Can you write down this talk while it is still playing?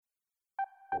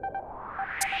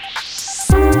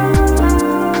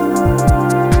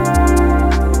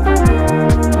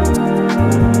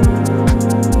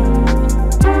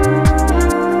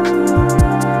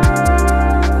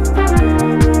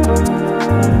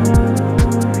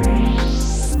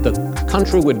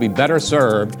country would be better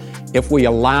served if we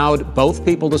allowed both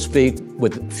people to speak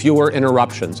with fewer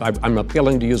interruptions. I'm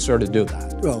appealing to you, sir, to do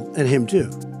that. Well, and him too.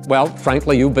 Well,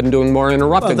 frankly, you've been doing more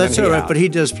interrupting than he has. Well, that's all right, but he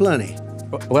does plenty.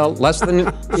 Well, less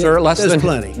than, sir, less than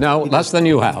plenty. No, less than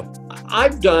you have.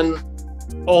 I've done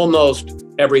almost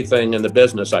everything in the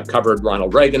business. I've covered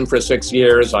Ronald Reagan for 6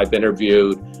 years. I've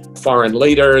interviewed foreign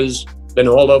leaders, been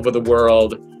all over the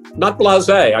world. Not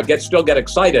blasé, I still get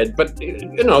excited, but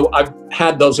I've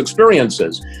had those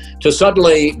experiences. To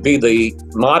suddenly be the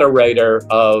moderator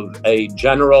of a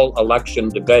general election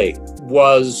debate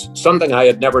was something I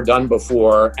had never done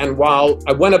before. And while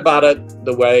I went about it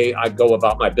the way I go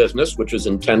about my business, which is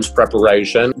intense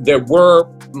preparation, there were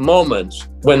moments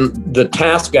when the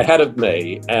task ahead of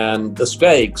me and the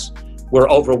stakes were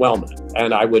overwhelming.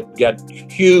 And I would get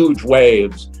huge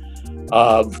waves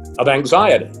of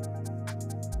anxiety.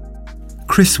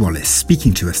 Chris Wallace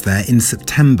speaking to us there in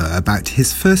September about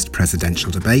his first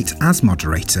presidential debate as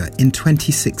moderator in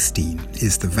 2016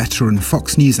 is the veteran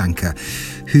Fox News anchor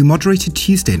who moderated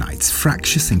Tuesday night's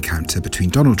fractious encounter between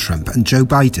Donald Trump and Joe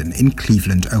Biden in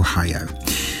Cleveland, Ohio.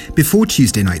 Before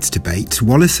Tuesday night's debate,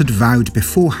 Wallace had vowed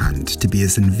beforehand to be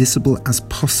as invisible as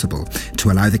possible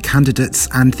to allow the candidates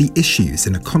and the issues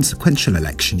in a consequential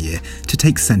election year to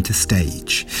take centre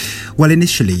stage. Well,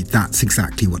 initially, that's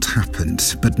exactly what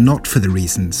happened, but not for the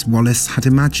reasons Wallace had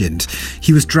imagined.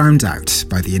 He was drowned out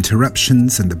by the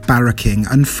interruptions and the barracking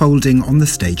unfolding on the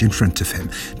stage in front of him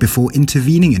before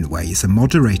intervening in ways a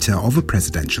moderator of a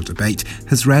presidential debate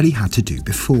has rarely had to do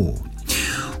before.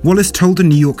 Wallace told the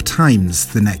New York Times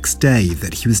the next day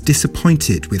that he was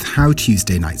disappointed with how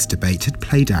Tuesday night's debate had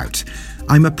played out.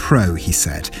 "I'm a pro," he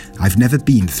said. "I've never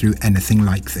been through anything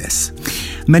like this."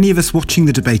 Many of us watching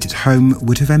the debate at home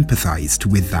would have empathised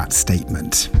with that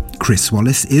statement. Chris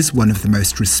Wallace is one of the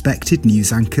most respected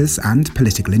news anchors and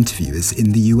political interviewers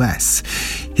in the US.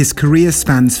 His career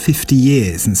spans 50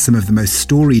 years and some of the most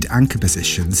storied anchor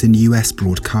positions in US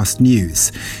broadcast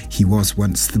news. He was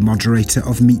once the moderator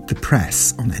of Meet the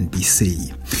Press on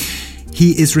NBC.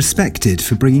 He is respected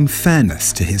for bringing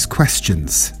fairness to his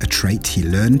questions, a trait he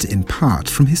learned in part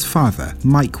from his father,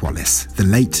 Mike Wallace, the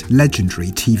late legendary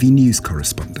TV news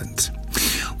correspondent.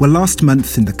 Well, last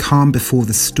month, in the calm before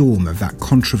the storm of that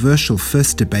controversial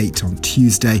first debate on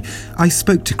Tuesday, I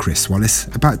spoke to Chris Wallace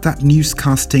about that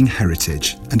newscasting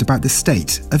heritage and about the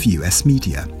state of US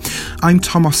media. I'm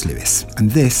Tomos Lewis,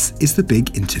 and this is The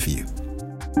Big Interview.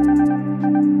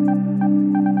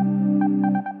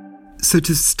 So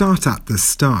to start at the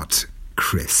start,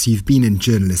 Chris, you've been in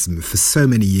journalism for so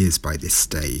many years by this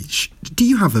stage. Do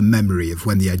you have a memory of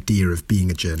when the idea of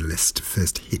being a journalist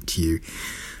first hit you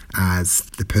as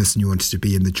the person you wanted to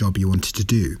be and the job you wanted to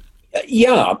do?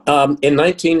 Yeah. In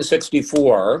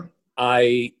 1964,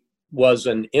 I was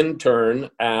an intern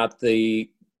at the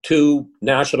two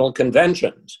national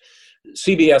conventions.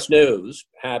 CBS News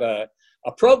had a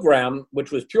program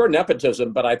which was pure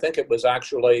nepotism, but I think it was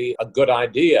actually a good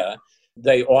idea.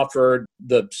 They offered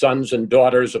the sons and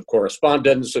daughters of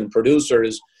correspondents and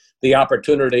producers the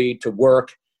opportunity to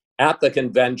work at the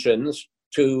conventions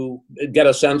to get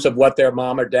a sense of what their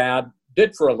mom or dad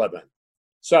did for a living.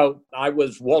 So I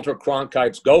was Walter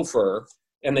Cronkite's gopher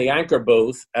in the anchor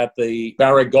booth at the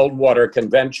Barry Goldwater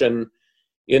convention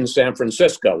in San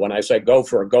Francisco. When I say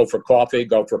gopher, go for coffee,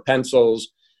 go for pencils.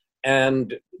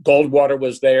 And Goldwater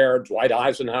was there, Dwight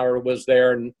Eisenhower was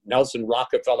there, and Nelson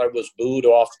Rockefeller was booed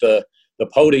off the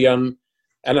podium.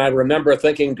 And I remember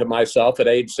thinking to myself at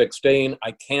age 16,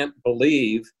 I can't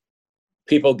believe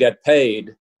people get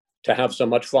paid to have so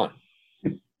much fun.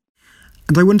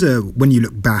 And I wonder, when you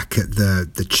look back at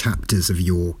the chapters of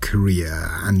your career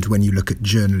and when you look at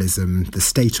journalism, the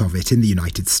state of it in the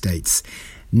United States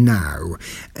now,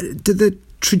 do the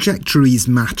trajectories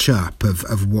match up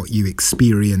of what you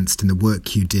experienced and the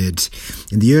work you did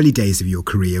in the early days of your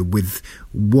career with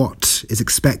what is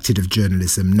expected of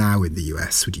journalism now in the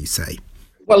US, would you say?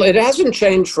 Well, it hasn't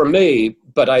changed for me,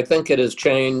 but I think it has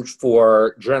changed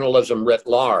for journalism writ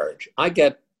large. I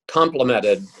get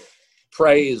complimented,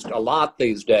 praised a lot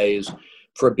these days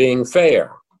for being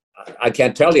fair. I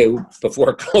can't tell you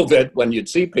before COVID, when you'd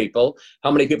see people,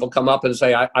 how many people come up and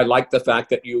say, I like the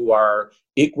fact that you are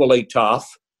equally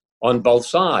tough on both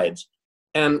sides.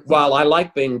 And while I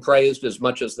like being praised as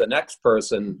much as the next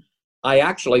person, I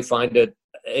actually find it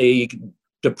a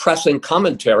depressing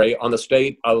commentary on the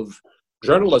state of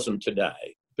journalism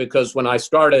today. Because when I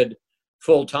started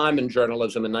full-time in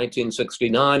journalism in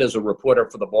 1969 as a reporter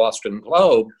for the Boston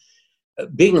Globe,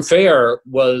 being fair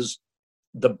was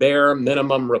the bare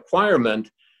minimum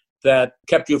requirement that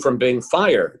kept you from being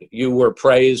fired. You were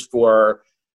praised for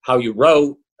how you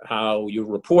wrote, how you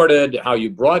reported, how you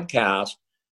broadcast,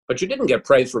 but you didn't get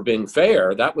praise for being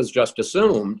fair. That was just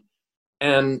assumed.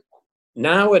 And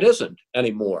now it isn't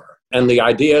anymore. And the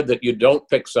idea that you don't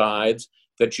pick sides,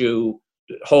 that you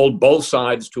hold both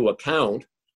sides to account,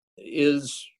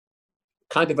 is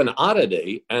kind of an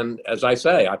oddity. And as I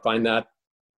say, I find that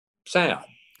sad.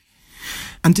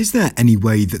 And is there any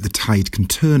way that the tide can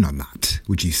turn on that,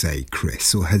 would you say,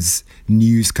 Chris? Or has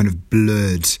news kind of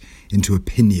blurred into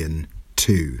opinion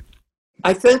too?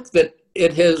 I think that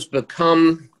it has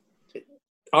become,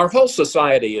 our whole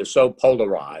society is so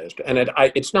polarized, and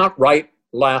it's not right,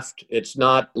 left, it's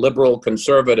not liberal,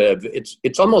 conservative,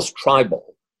 it's almost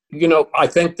tribal. You know, I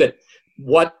think that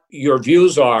what your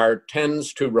views are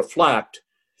tends to reflect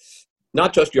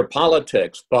not just your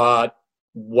politics, but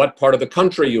what part of the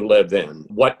country you live in,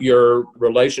 what your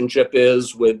relationship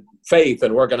is with faith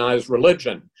and organized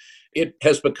religion. It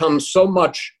has become so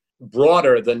much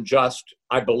broader than just,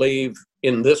 I believe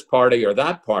in this party or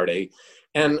that party.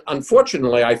 And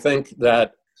unfortunately, I think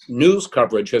that news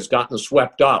coverage has gotten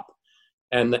swept up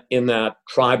and in that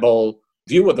tribal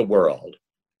view of the world.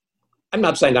 I'm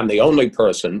not saying I'm the only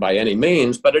person by any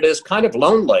means, but it is kind of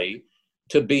lonely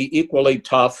to be equally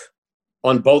tough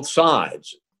on both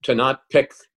sides, to not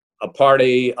pick a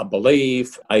party, a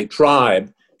belief, a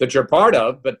tribe that you're part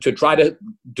of, but to try to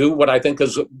do what I think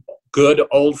is good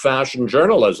old-fashioned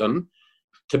journalism,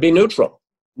 to be neutral.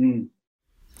 Mm.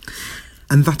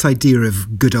 And that idea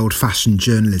of good old-fashioned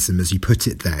journalism, as you put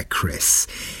it there, Chris,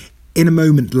 in a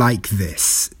moment like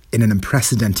this, in an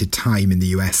unprecedented time in the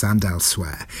US and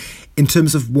elsewhere, in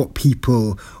terms of what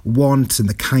people want and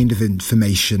the kind of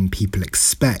information people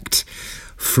expect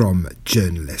from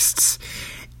journalists,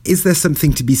 is there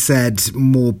something to be said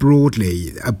more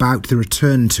broadly about the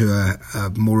return to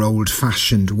a more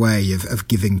old-fashioned way of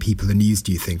giving people the news,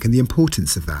 do you think, and the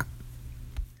importance of that?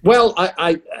 Well,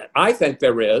 I think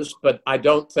there is, but I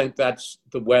don't think that's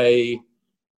the way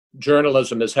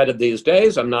journalism is headed these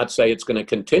days. I'm not saying it's going to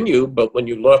continue, but when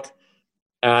you look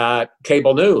at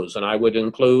cable news, and I would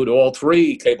include all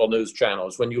three cable news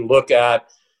channels, when you look at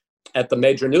the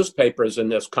major newspapers in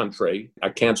this country, I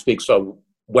can't speak so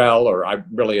well or I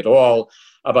really at all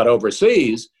about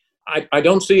overseas, I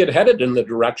don't see it headed in the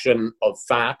direction of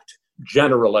fact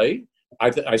generally.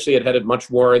 I see it headed much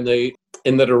more in the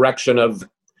direction of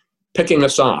picking a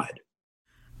side.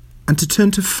 And to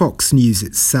turn to Fox News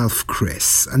itself,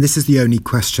 Chris, and this is the only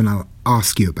question I'll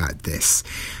ask you about this,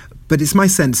 but it's my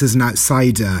sense as an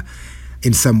outsider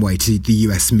in some way to the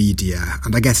US media,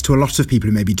 and I guess to a lot of people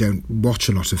who maybe don't watch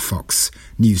a lot of Fox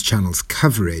News Channel's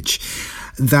coverage,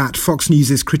 that Fox News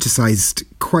is criticised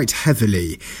quite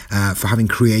heavily for having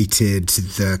created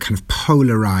the kind of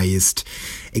polarised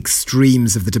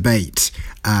extremes of the debate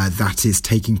that is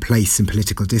taking place in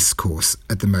political discourse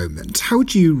at the moment. How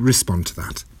would you respond to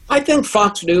that? I think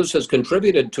Fox News has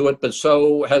contributed to it, but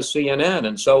so has CNN,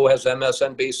 and so has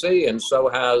MSNBC, and so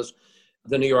has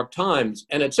the New York Times.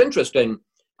 And it's interesting,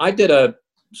 I did a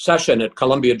session at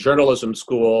Columbia Journalism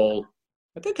School,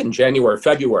 I think in January,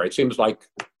 February. It seems like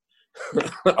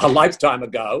a lifetime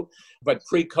ago, but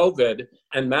pre-COVID.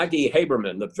 And Maggie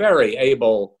Haberman, the very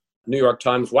able New York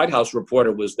Times White House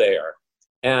reporter, was there.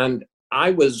 And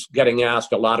I was getting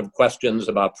asked a lot of questions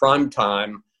about prime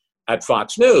time at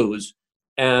Fox News.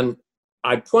 And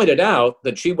I pointed out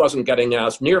that she wasn't getting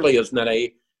asked nearly as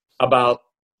many about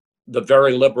the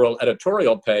very liberal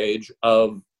editorial page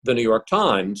of the New York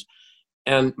Times.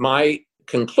 And my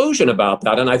conclusion about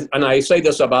that, and I say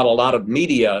this about a lot of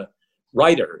media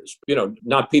writers, you know,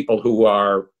 not people who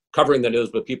are covering the news,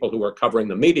 but people who are covering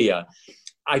the media.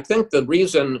 I think the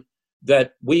reason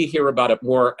that we hear about it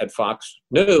more at Fox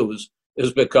News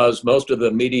is because most of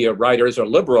the media writers are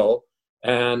liberal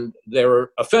and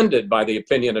they're offended by the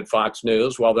opinion at Fox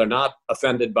News, while they're not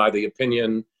offended by the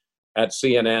opinion at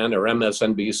CNN or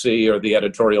MSNBC or the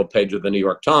editorial page of the New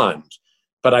York Times.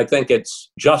 But I think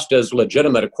it's just as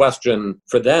legitimate a question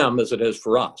for them as it is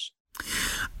for us.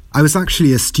 I was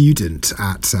actually a student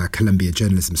at Columbia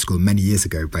Journalism School many years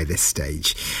ago by this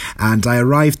stage, and I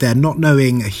arrived there not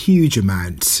knowing a huge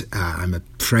amount, I'm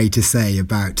afraid to say,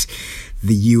 about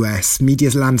the US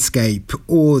media's landscape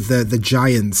or the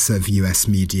giants of US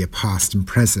media, past and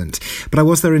present. But I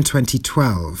was there in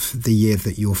 2012, the year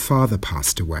that your father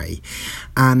passed away,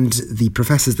 and the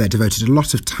professors there devoted a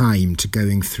lot of time to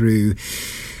going through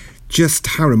just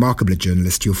how remarkable a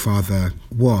journalist your father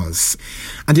was.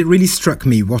 And it really struck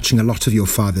me, watching a lot of your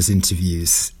father's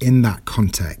interviews in that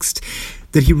context,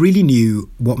 that he really knew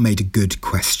what made a good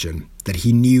question, that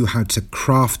he knew how to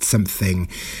craft something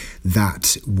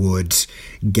that would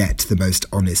get the most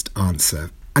honest answer.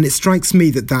 And it strikes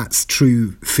me that that's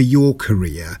true for your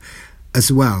career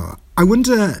as well. I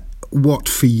wonder what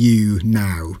for you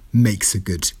now makes a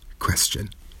good question.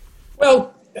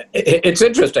 Well, it's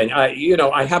interesting.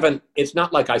 It's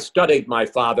not like I studied my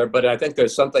father, but I think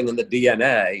there's something in the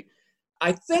DNA.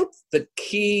 I think the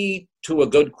key to a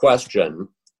good question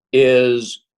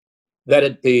is that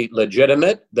it be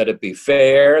legitimate, that it be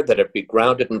fair, that it be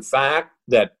grounded in fact,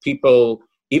 that people,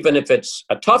 even if it's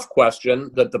a tough question,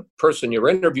 that the person you're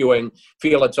interviewing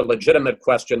feel it's a legitimate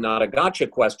question, not a gotcha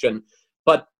question,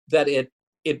 but that it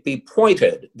be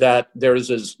pointed, that there's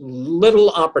as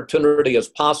little opportunity as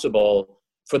possible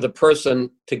for the person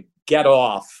to get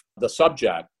off the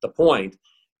subject, the point.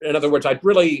 In other words,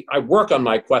 I work on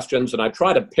my questions and I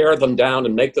try to pare them down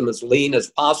and make them as lean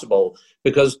as possible,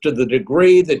 because to the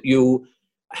degree that you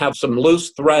have some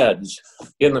loose threads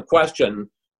in the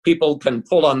question, people can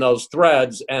pull on those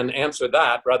threads and answer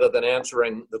that rather than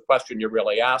answering the question you're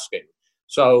really asking.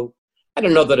 So I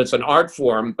don't know that it's an art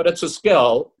form, but it's a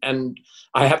skill. And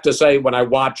I have to say, when I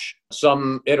watch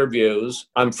some interviews,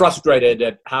 I'm frustrated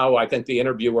at how I think the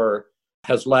interviewer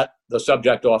has let the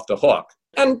subject off the hook.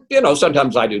 And,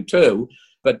 sometimes I do too.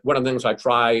 But one of the things I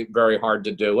try very hard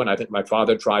to do, and I think my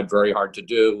father tried very hard to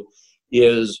do,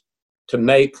 is to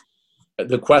make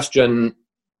the question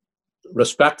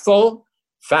respectful,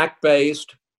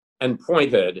 fact-based, and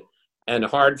pointed, and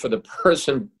hard for the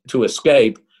person to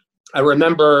escape. I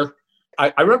remember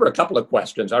a couple of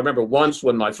questions. I remember once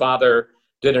when my father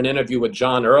did an interview with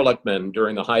John Ehrlichman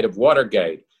during the height of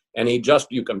Watergate, and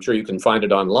I'm sure you can find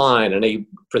it online, and he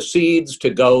proceeds to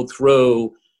go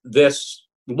through this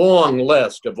long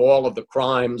list of all of the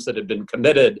crimes that had been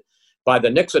committed by the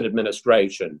Nixon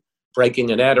administration,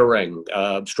 breaking and entering,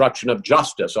 obstruction of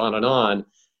justice, on and on.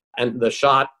 And the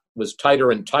shot was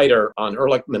tighter and tighter on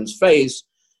Ehrlichman's face.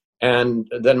 And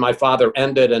then my father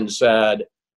ended and said,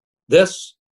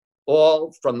 "This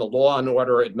all from the Law and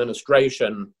Order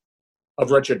administration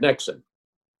of Richard Nixon."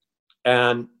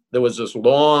 And there was this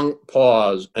long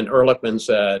pause, and Ehrlichman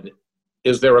said,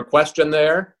 "Is there a question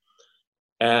there?"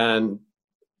 And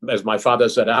as my father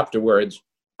said afterwards,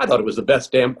 "I thought it was the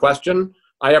best damn question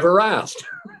I ever asked."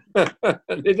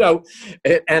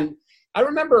 And I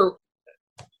remember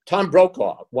Tom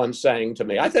Brokaw once saying to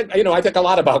me, I think a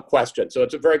lot about questions, so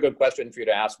it's a very good question for you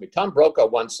to ask me. Tom Brokaw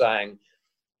once saying,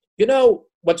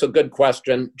 "What's a good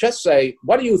question? Just say,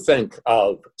 what do you think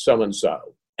of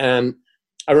so-and-so?" And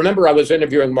I remember I was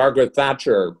interviewing Margaret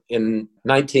Thatcher in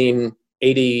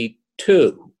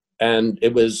 1982, and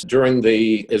it was during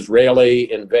the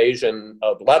Israeli invasion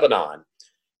of Lebanon.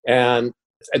 And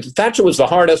Thatcher was the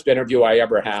hardest interview I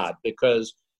ever had,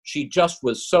 because she just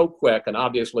was so quick, and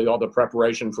obviously all the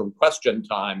preparation from question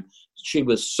time, she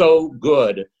was so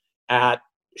good at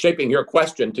shaping your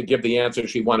question to give the answer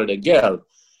she wanted to give.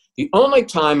 The only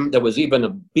time there was even a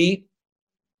beat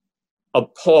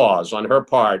of pause on her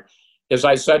part is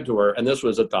I said to her, and this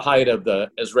was at the height of the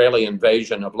Israeli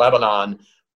invasion of Lebanon,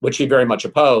 which she very much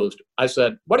opposed. I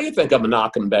said, "What do you think of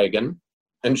Menachem Begin?"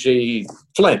 And she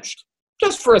flinched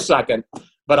just for a second.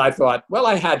 But I thought, well,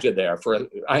 I had you there for a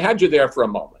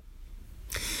moment.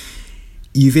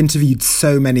 You've interviewed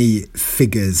so many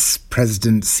figures,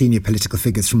 presidents, senior political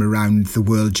figures from around the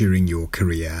world during your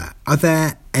career. Are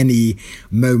there any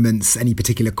moments, any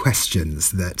particular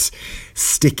questions that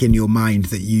stick in your mind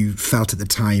that you felt at the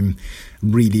time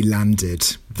really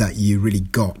landed, that you really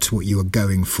got what you were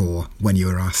going for when you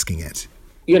were asking it?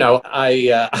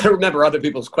 I remember other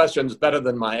people's questions better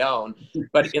than my own.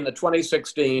 But in the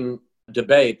 2016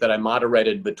 debate that I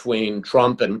moderated between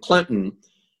Trump and Clinton,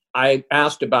 I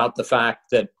asked about the fact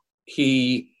that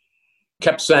he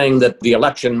kept saying that the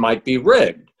election might be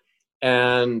rigged.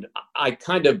 And I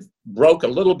kind of broke a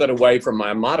little bit away from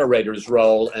my moderator's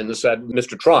role and said,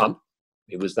 "Mr. Trump,"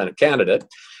 he was then a candidate,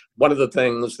 "one of the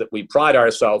things that we pride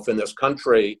ourselves in this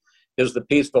country is the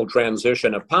peaceful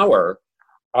transition of power.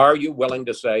 Are you willing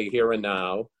to say here and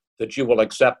now that you will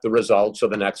accept the results of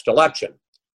the next election?"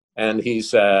 And he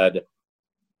said,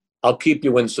 "I'll keep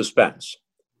you in suspense."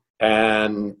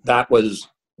 And that was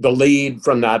the lead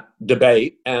from that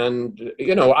debate. And,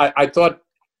 I thought,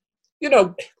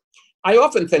 I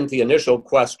often think the initial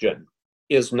question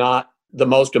is not the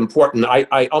most important.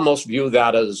 I almost view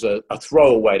that as a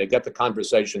throwaway to get the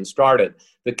conversation started.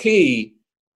 The key,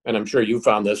 and I'm sure you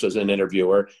found this as an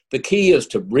interviewer, the key is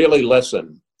to really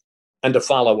listen and to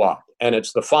follow up. And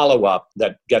it's the follow-up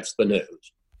that gets the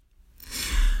news.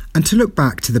 And to look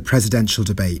back to the presidential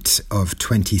debate of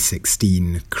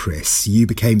 2016, Chris, you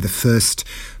became the first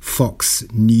Fox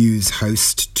News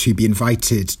host to be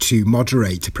invited to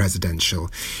moderate a presidential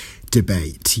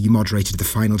debate. You moderated the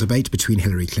final debate between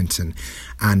Hillary Clinton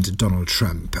and Donald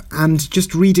Trump. And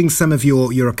just reading some of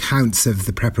your accounts of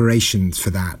the preparations for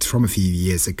that from a few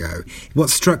years ago, what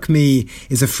struck me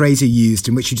is a phrase you used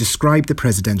in which you described the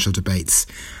presidential debates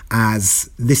as,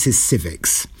 "This is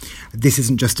civics. This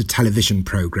isn't just a television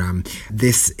programme.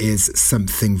 This is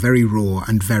something very raw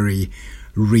and very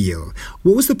real."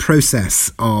 What was the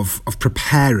process of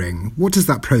preparing? What does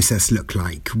that process look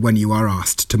like when you are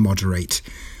asked to moderate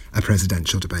a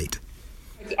presidential debate?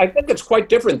 I think it's quite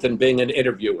different than being an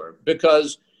interviewer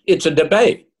because it's a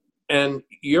debate and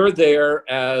you're there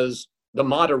as the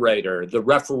moderator, the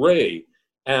referee,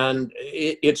 and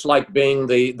it's like being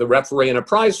the referee in a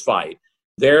prize fight.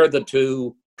 They're the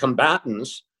two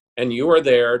combatants and you're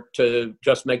there to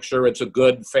just make sure it's a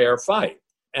good, fair fight.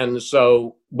 And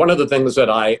so one of the things that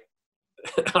I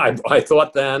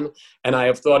thought then, and I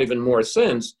have thought even more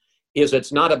since, is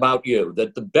it's not about you.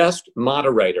 That the best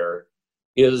moderator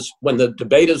is when the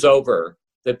debate is over,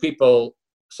 that people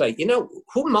say,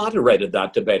 who moderated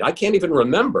that debate? I can't even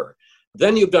remember.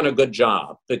 Then you've done a good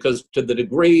job, because to the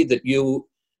degree that you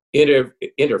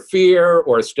interfere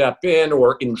or step in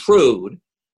or intrude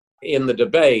in the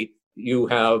debate, you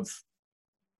have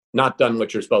not done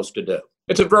what you're supposed to do.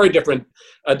 It's a very different,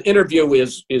 an interview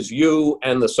is you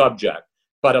and the subject,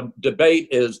 but a debate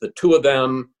is the two of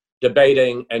them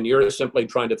debating and you're simply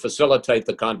trying to facilitate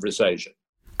the conversation.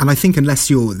 And I think unless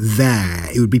you're there,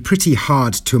 it would be pretty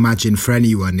hard to imagine for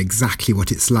anyone exactly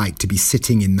what it's like to be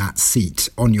sitting in that seat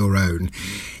on your own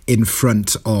in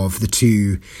front of the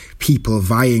two people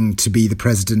vying to be the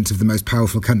president of the most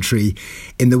powerful country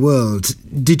in the world.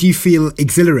 Did you feel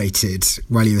exhilarated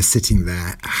while you were sitting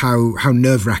there? How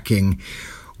nerve-wracking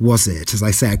was it? As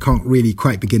I say, I can't really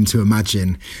quite begin to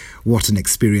imagine what an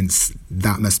experience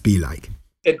that must be like.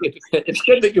 It's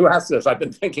good that you asked this. I've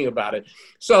been thinking about it.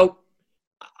 So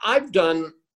I've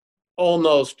done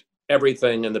almost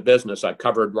everything in the business. I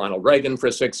covered Ronald Reagan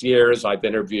for 6 years. I've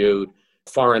interviewed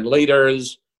foreign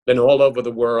leaders, been all over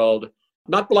the world.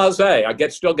 Not blasé. I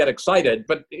still get excited,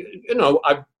 but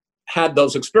I've had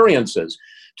those experiences.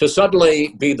 To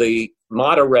suddenly be the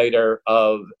moderator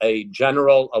of a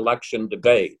general election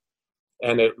debate,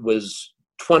 and it was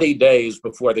 20 days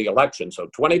before the election. So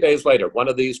 20 days later, one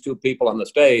of these two people on the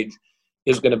stage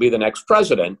is going to be the next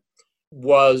president,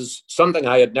 was something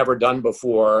I had never done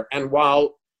before. And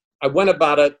while I went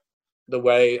about it the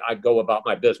way I go about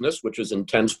my business, which is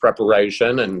intense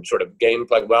preparation and sort of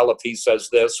gameplay, well, if he says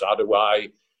this,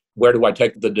 where do I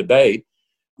take the debate?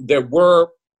 There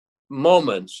were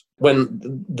moments when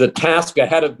the task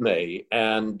ahead of me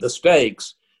and the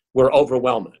stakes were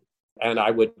overwhelming. And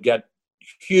I would get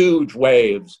huge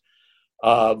waves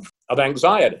of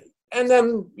anxiety. And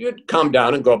then you'd calm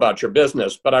down and go about your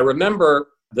business. But I remember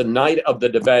the night of the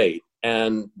debate,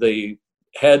 and the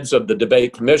heads of the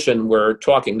debate commission were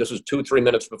talking. This was 2-3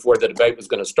 minutes before the debate was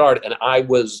going to start. And I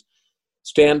was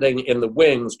standing in the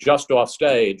wings just off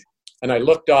stage. And I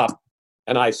looked up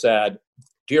and I said,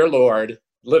 "Dear Lord,"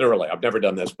 literally, I've never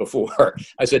done this before.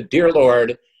 I said, "Dear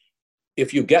Lord,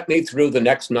 if you get me through the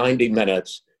next 90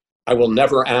 minutes, I will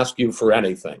never ask you for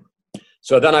anything."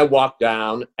 So then I walked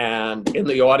down, and in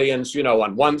the audience,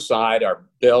 on one side are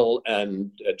Bill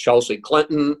and Chelsea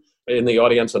Clinton. In the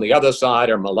audience on the other side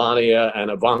are Melania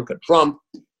and Ivanka Trump.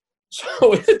 So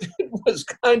it was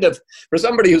kind of, for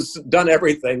somebody who's done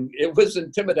everything, it was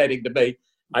intimidating to me.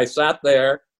 I sat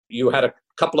there. You had a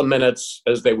couple of minutes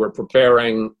as they were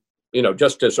preparing,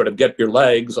 just to sort of get your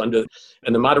legs under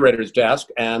in the moderator's desk,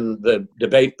 and the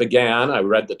debate began. I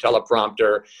read the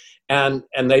teleprompter, and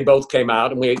they both came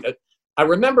out, and I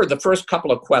remember the first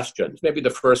couple of questions, maybe the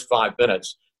first 5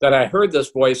 minutes, that I heard this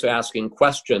voice asking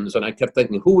questions, and I kept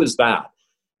thinking, who is that?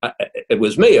 It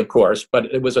was me, of course,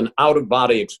 but it was an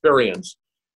out-of-body experience.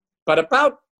 But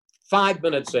about 5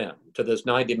 minutes in to this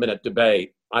 90-minute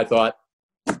debate, I thought,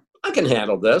 I can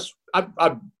handle this.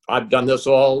 I've done this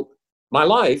all my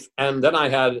life. And then I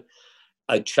had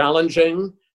a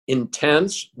challenging,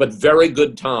 intense, but very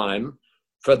good time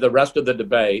for the rest of the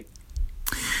debate.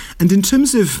 And in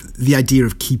terms of the idea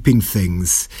of keeping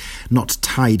things not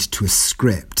tied to a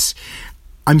script,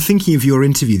 I'm thinking of your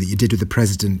interview that you did with the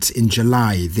president in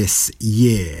July this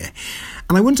year.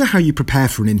 And I wonder how you prepare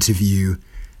for an interview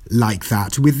like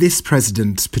that with this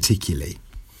president particularly.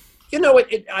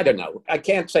 I don't know. I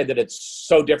can't say that it's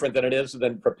so different than it is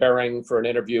than preparing for an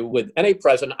interview with any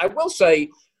president. I will say,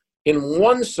 in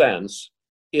one sense,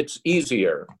 it's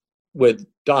easier with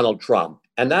Donald Trump.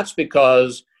 And that's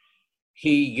because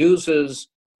he uses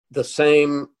the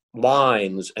same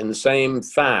lines and the same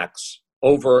facts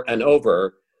over and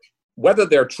over, whether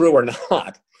they're true or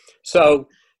not. So,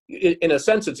 in a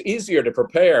sense, it's easier to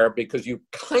prepare because you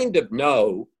kind of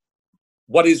know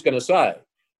what he's going to say.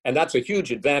 And that's a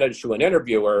huge advantage to an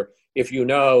interviewer. If you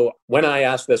know, when I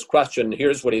ask this question,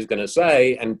 here's what he's going to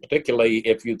say. And particularly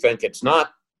if you think it's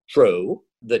not true,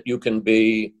 that you can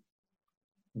be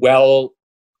well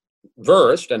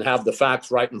versed and have the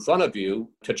facts right in front of you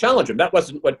to challenge him. That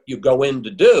wasn't what you go in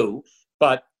to do,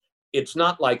 but it's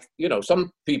not like,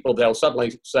 some people, they'll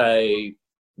suddenly say,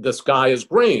 the sky is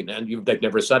green, and they've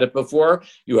never said it before.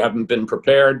 You haven't been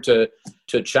prepared to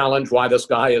challenge why the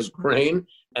sky is green.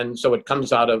 And so it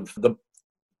comes out of the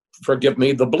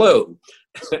blue.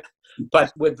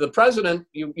 But with the president,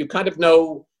 you kind of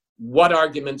know what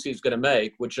arguments he's going to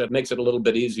make, which makes it a little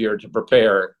bit easier to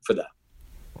prepare for that.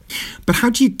 But how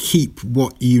do you keep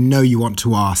what you want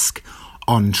to ask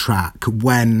on track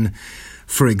when,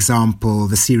 for example,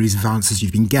 the series of answers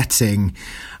you've been getting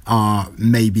are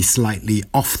maybe slightly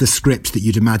off the script that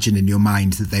you'd imagine in your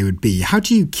mind that they would be? How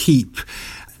do you keep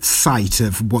sight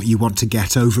of what you want to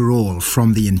get overall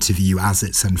from the interview as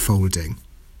it's unfolding?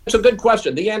 It's a good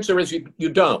question. The answer is you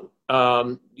don't.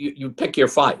 You pick your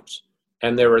fights.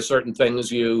 And there are certain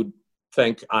things you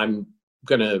think, I'm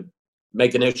going to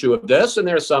make an issue of this, and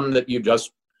there are some that you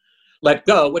just let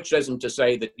go, which isn't to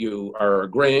say that you are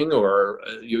agreeing or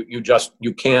you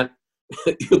can't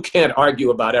you can't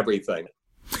argue about everything.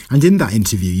 And in that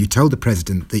interview, you told the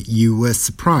president that you were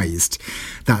surprised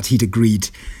that he'd agreed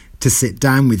to sit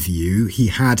down with you. He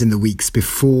had, in the weeks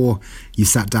before you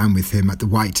sat down with him at the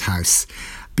White House,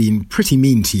 been pretty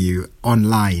mean to you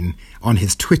online on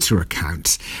his Twitter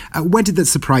account. Where did that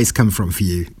surprise come from for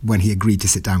you when he agreed to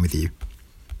sit down with you?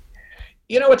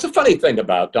 It's a funny thing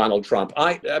about Donald Trump.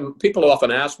 People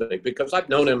often ask me, because I've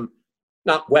known him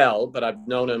not well, but I've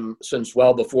known him since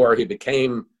well before he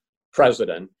became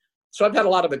president. So I've had a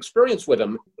lot of experience with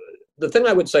him. The thing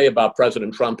I would say about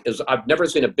President Trump is I've never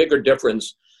seen a bigger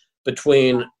difference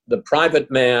between the private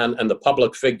man and the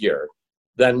public figure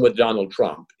than with Donald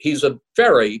Trump. He's a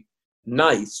very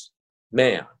nice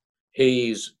man.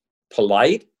 He's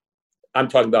polite. I'm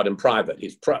talking about in private.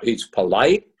 He's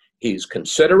polite. He's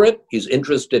considerate. He's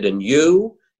interested in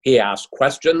you. He asks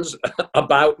questions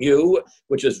about you,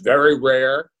 which is very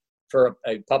rare for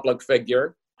a public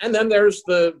figure. And then there's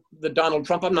the Donald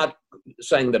Trump. I'm not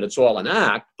saying that it's all an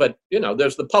act, but,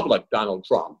 there's the public Donald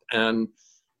Trump. And,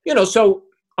 so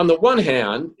on the one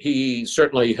hand, he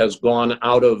certainly has gone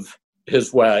out of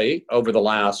his way over the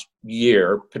last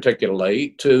year, particularly,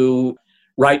 to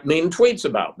write mean tweets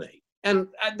about me. And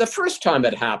the first time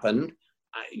it happened,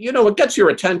 it gets your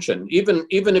attention, even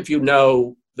if you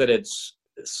know that it's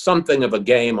something of a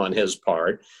game on his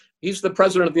part. He's the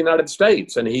president of the United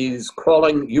States, and he's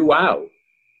calling you out.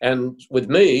 And with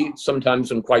me,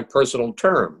 sometimes in quite personal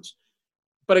terms.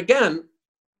 But again,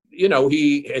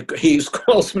 he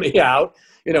calls me out.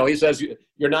 He says,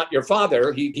 you're not your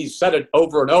father. He said it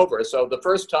over and over. So the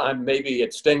first time, maybe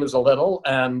it stings a little.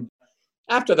 And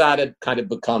after that, it kind of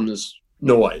becomes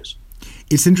noise.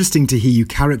 It's interesting to hear you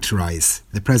characterize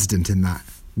the president in that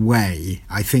way.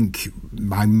 I think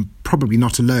I'm probably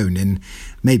not alone in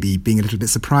maybe being a little bit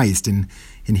surprised in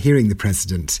hearing the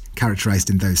president characterized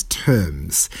in those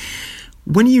terms.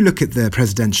 When you look at the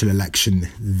presidential election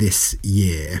this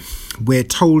year, we're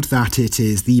told that it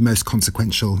is the most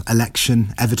consequential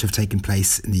election ever to have taken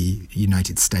place in the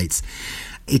United States.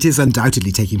 It is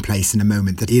undoubtedly taking place in a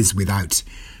moment that is without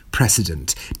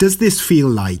precedent. Does this feel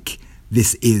like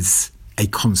this is a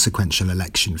consequential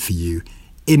election for you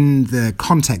in the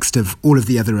context of all of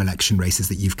the other election races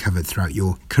that you've covered throughout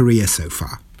your career so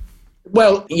far?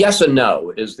 Well, yes and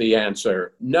no is the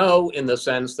answer. No, in the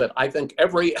sense that I think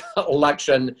every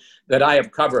election that I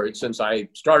have covered since I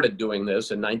started doing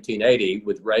this in 1980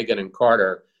 with Reagan and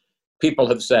Carter, people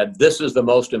have said this is the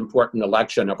most important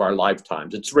election of our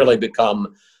lifetimes. It's really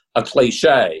become a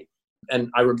cliche. And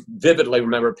I vividly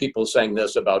remember people saying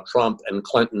this about Trump and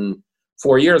Clinton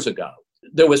 4 years ago.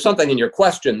 There was something in your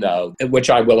question, though, which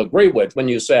I will agree with, when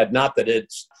you said not that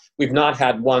we've not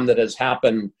had one that has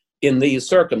happened in these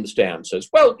circumstances.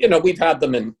 Well, we've had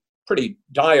them in pretty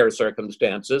dire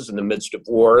circumstances, in the midst of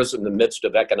wars, in the midst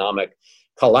of economic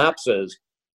collapses.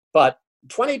 But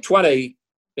 2020,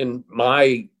 in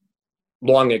my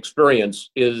long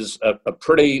experience, is a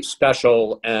pretty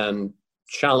special and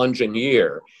challenging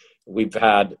year. We've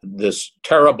had this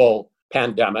terrible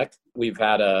pandemic. We've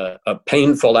had a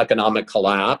painful economic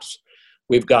collapse.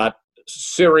 We've got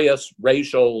serious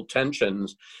racial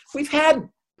tensions. We've had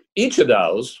each of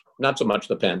those, not so much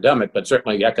the pandemic, but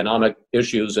certainly economic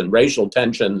issues and racial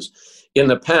tensions in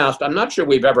the past. I'm not sure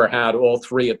we've ever had all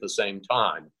three at the same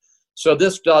time. So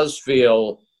this does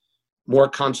feel more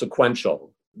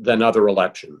consequential than other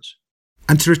elections.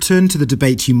 And to return to the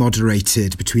debate you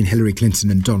moderated between Hillary Clinton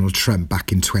and Donald Trump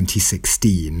back in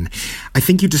 2016, I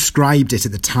think you described it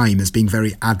at the time as being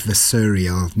very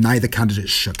adversarial. Neither candidate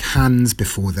shook hands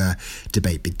before the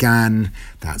debate began.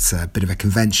 That's a bit of a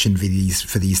convention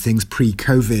for these things,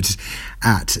 pre-COVID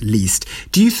at least.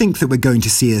 Do you think that we're going to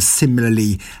see a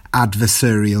similarly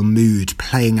adversarial mood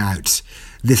playing out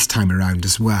this time around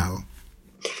as well?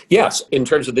 Yes, in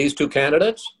terms of these two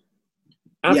candidates?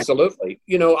 Absolutely.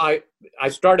 Yeah. I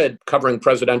started covering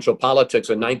presidential politics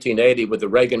in 1980 with the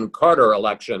Reagan-Carter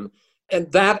election,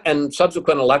 and that and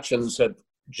subsequent elections have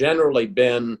generally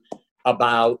been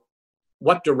about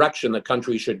what direction the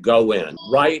country should go in,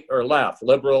 right or left,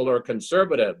 liberal or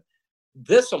conservative.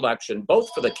 This election,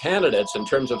 both for the candidates in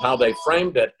terms of how they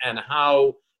framed it and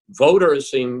how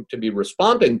voters seem to be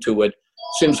responding to it,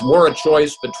 seems more a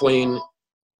choice between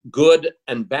good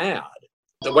and bad.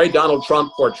 The way Donald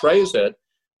Trump portrays it,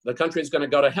 the country is going to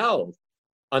go to hell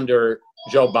under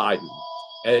Joe Biden.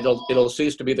 It'll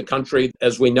cease to be the country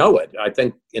as we know it. I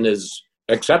think in his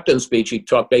acceptance speech, he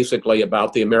talked basically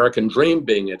about the American dream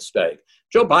being at stake.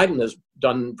 Joe Biden has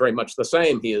done very much the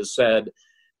same. He has said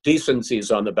decency is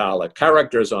on the ballot,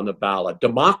 character is on the ballot,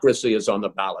 democracy is on the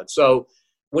ballot. So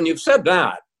when you've said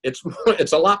that,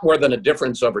 it's a lot more than a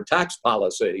difference over tax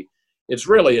policy. It's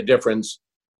really a difference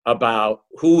about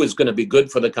who is going to be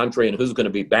good for the country and who's going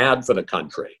to be bad for the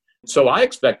country. So I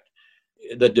expect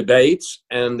the debates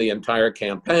and the entire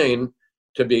campaign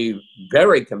to be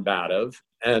very combative.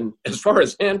 And as far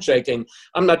as handshaking,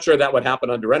 I'm not sure that would happen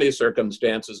under any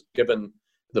circumstances, given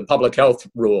the public health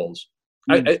rules.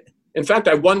 In fact,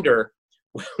 I wonder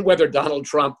whether Donald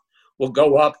Trump will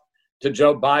go up to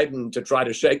Joe Biden to try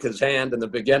to shake his hand in the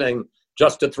beginning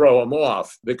just to throw him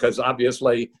off, because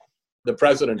obviously the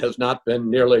president has not been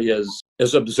nearly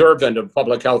as observant of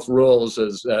public health rules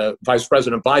as Vice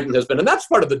President Biden has been. And that's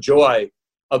part of the joy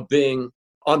of being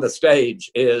on the stage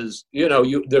is,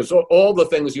 there's all the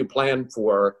things you plan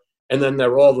for, and then there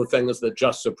are all the things that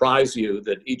just surprise you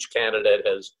that each candidate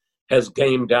has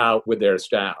gamed out with their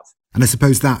staff. And I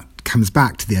suppose that comes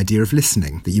back to the idea of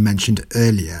listening that you mentioned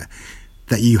earlier,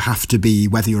 that you have to be,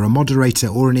 whether you're a moderator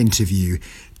or an interview,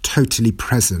 totally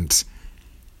present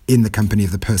in the company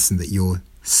of the person that you're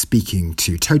speaking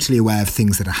to, totally aware of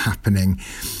things that are happening,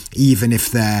 even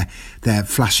if they're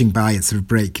flashing by at sort of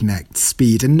breakneck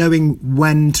speed, and knowing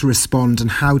when to respond and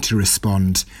how to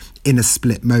respond in a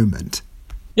split moment.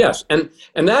 Yes, and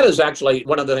that is actually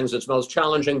one of the things that's most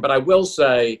challenging, but I will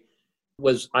say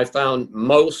I found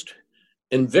most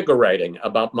invigorating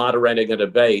about moderating a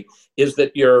debate is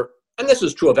that and this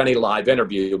is true of any live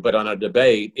interview, but on a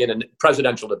debate, in a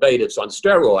presidential debate, it's on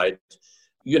steroids.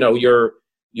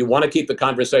 You want to keep the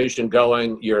conversation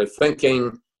going. You're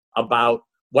thinking about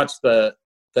what's the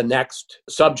next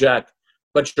subject,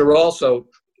 but you're also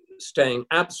staying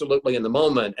absolutely in the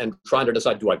moment and trying to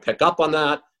decide, do I pick up on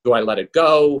that? Do I let it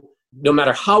go? No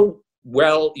matter how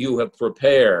well you have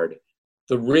prepared,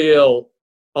 the real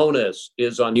onus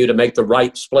is on you to make the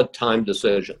right split time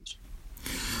decisions.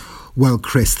 Well,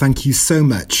 Chris, thank you so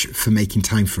much for making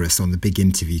time for us on the big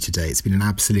interview today. It's been an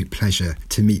absolute pleasure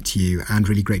to meet you and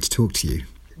really great to talk to you.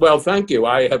 Well, thank you.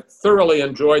 I have thoroughly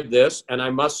enjoyed this, and I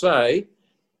must say,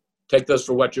 take this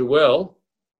for what you will,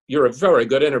 you're a very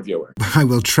good interviewer. I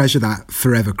will treasure that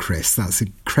forever, Chris. That's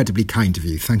incredibly kind of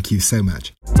you. Thank you so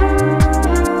much.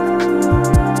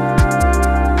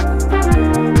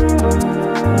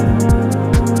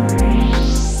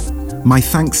 My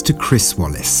thanks to Chris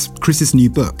Wallace. Chris's new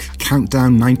book,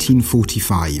 Countdown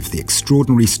 1945, The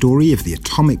Extraordinary Story of the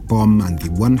Atomic Bomb and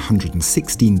the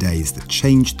 116 Days That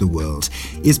Changed the World,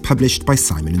 is published by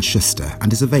Simon & Schuster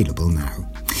and is available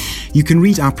now. You can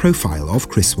read our profile of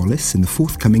Chris Wallace in the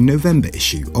forthcoming November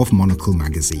issue of Monocle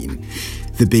magazine.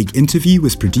 The Big Interview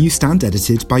was produced and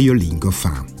edited by Yolene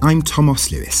Goffin. I'm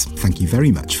Tomos Lewis. Thank you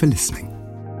very much for listening.